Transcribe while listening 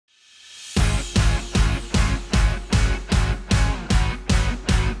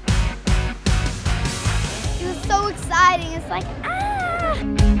like, ah!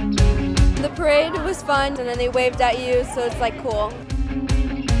 The parade was fun, and then they waved at you, so it's like cool.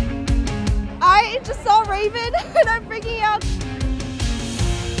 I just saw Raven, and I'm freaking out.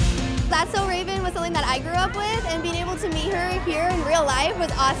 That's So Raven was something that I grew up with, and being able to meet her here in real life was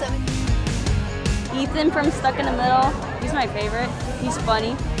awesome. Ethan from Stuck in the Middle, he's my favorite. He's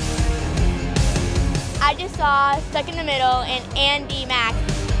funny. I just saw Stuck in the Middle and Andy Mack.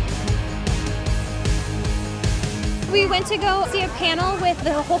 We went to go see a panel with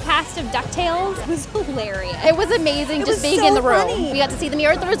the whole cast of DuckTales. It was hilarious. It was amazing just being in the room. We got to see them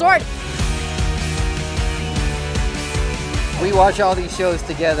here at the resort. We watch all these shows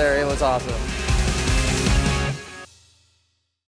together. It was awesome.